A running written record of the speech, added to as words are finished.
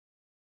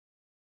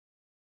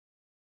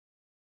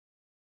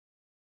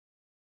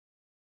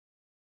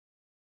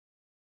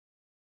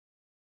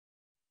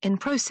In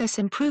process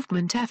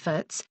improvement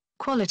efforts,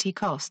 quality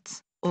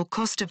costs, or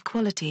cost of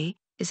quality,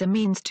 is a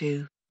means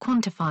to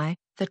quantify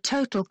the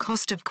total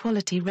cost of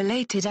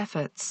quality-related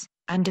efforts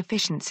and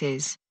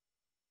deficiencies.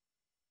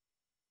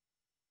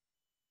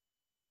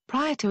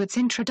 Prior to its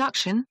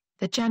introduction,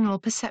 the general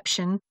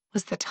perception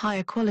was that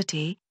higher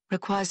quality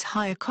requires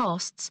higher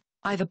costs,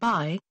 either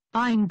by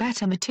buying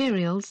better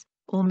materials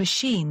or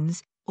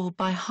machines, or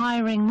by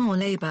hiring more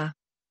labor.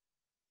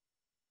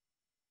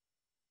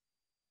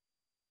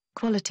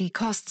 Quality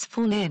costs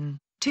fall in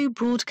two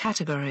broad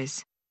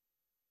categories.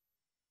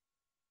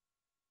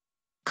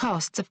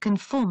 Costs of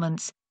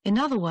conformance, in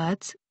other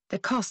words, the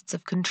costs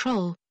of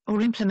control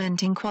or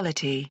implementing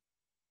quality.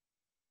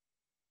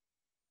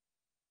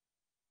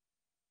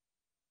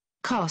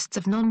 Costs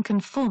of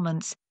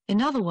non-conformance,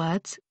 in other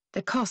words,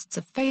 the costs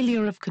of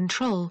failure of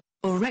control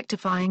or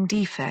rectifying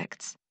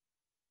defects.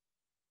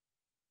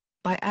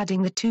 By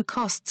adding the two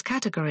costs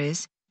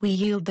categories, we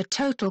yield the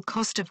total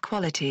cost of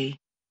quality.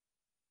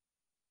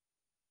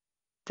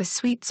 The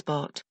sweet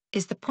spot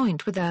is the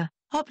point with the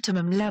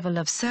optimum level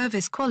of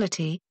service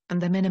quality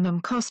and the minimum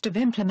cost of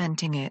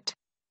implementing it.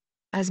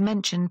 As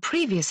mentioned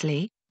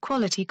previously,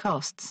 quality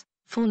costs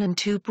fall in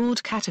two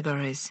broad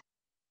categories.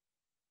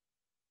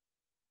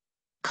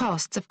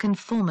 Costs of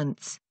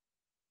conformance.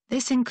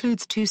 This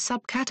includes two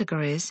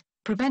subcategories,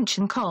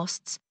 prevention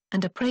costs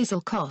and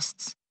appraisal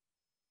costs.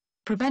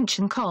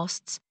 Prevention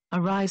costs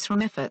arise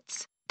from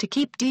efforts to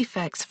keep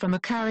defects from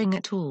occurring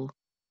at all.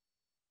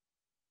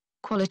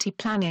 Quality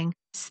planning,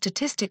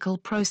 statistical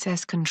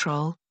process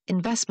control,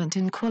 investment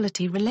in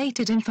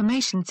quality-related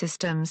information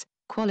systems,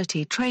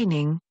 quality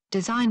training,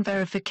 design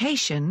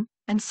verification,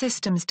 and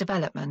systems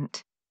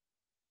development.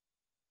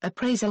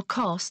 Appraisal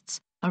costs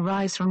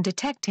arise from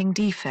detecting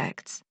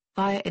defects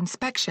via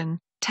inspection,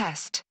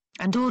 test,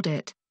 and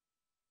audit.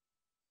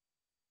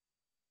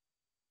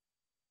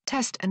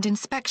 Test and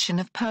inspection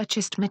of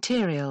purchased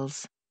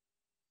materials.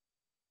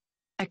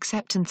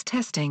 Acceptance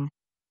testing.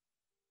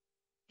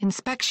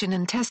 Inspection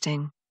and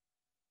testing.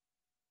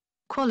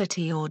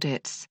 Quality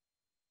audits.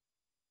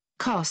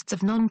 Costs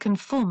of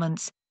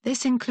non-conformance.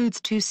 This includes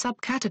two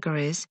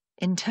subcategories,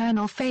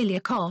 internal failure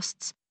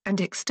costs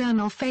and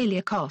external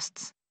failure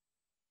costs.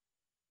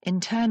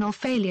 Internal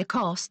failure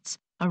costs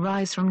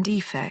arise from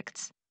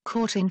defects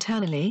caught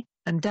internally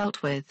and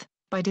dealt with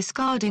by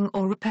discarding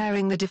or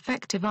repairing the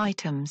defective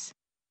items.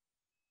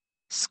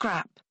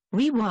 Scrap,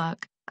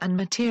 rework, and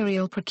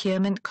material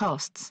procurement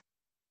costs.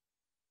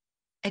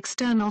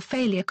 External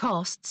failure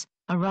costs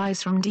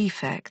arise from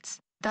defects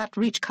that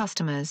reach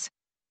customers.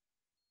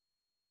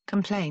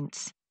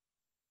 Complaints.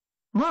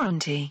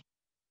 Warranty.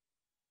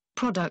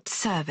 Product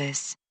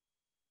service.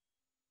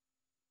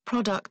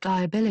 Product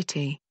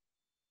liability.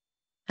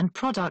 And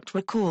product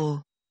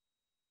recall.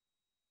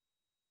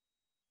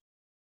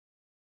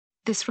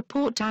 This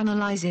report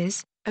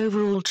analyzes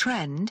overall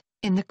trend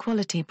in the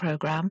quality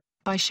program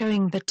by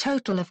showing the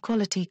total of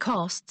quality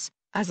costs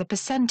as a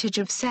percentage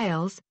of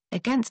sales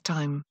against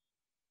time,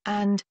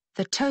 and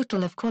the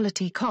total of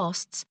quality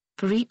costs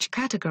for each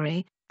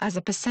category as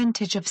a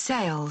percentage of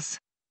sales.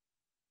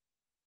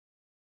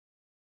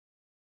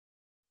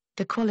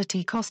 The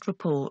Quality Cost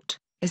Report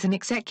is an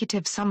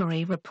executive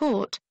summary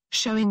report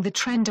showing the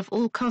trend of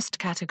all cost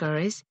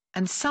categories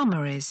and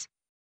summaries